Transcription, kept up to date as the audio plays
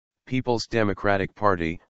People's Democratic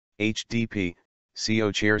Party, HDP, CO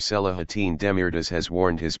Chair Selahattin Demirtaş has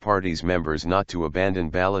warned his party's members not to abandon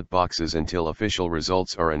ballot boxes until official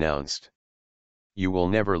results are announced. You will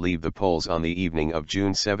never leave the polls on the evening of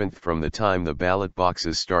June 7 from the time the ballot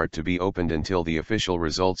boxes start to be opened until the official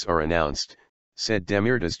results are announced, said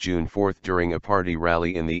Demirtaş June 4 during a party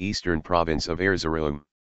rally in the eastern province of Erzurum.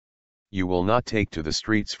 You will not take to the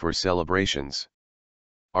streets for celebrations.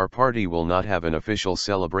 Our party will not have an official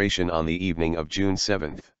celebration on the evening of June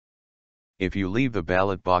 7. If you leave the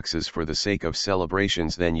ballot boxes for the sake of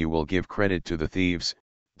celebrations, then you will give credit to the thieves,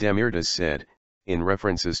 Demirtaş said, in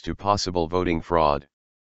references to possible voting fraud.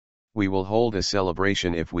 We will hold a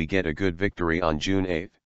celebration if we get a good victory on June 8.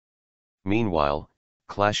 Meanwhile,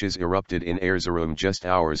 clashes erupted in Erzurum just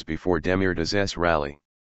hours before Demirtaş's rally.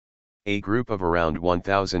 A group of around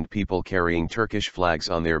 1,000 people carrying Turkish flags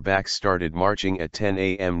on their backs started marching at 10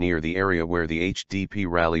 a.m. near the area where the HDP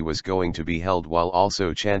rally was going to be held, while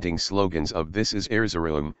also chanting slogans of "This is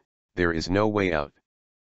Erzurum, there is no way out."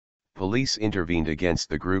 Police intervened against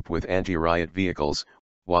the group with anti-riot vehicles,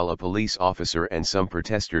 while a police officer and some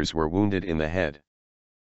protesters were wounded in the head.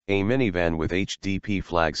 A minivan with HDP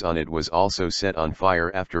flags on it was also set on fire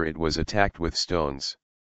after it was attacked with stones.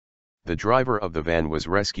 The driver of the van was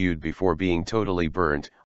rescued before being totally burnt,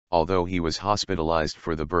 although he was hospitalized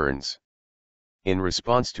for the burns. In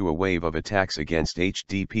response to a wave of attacks against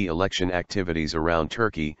HDP election activities around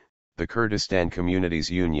Turkey, the Kurdistan Communities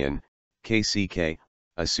Union, KCK,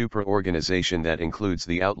 a super-organization that includes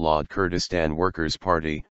the outlawed Kurdistan Workers'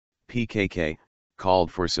 Party, PKK,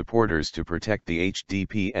 called for supporters to protect the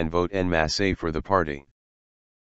HDP and vote en masse for the party.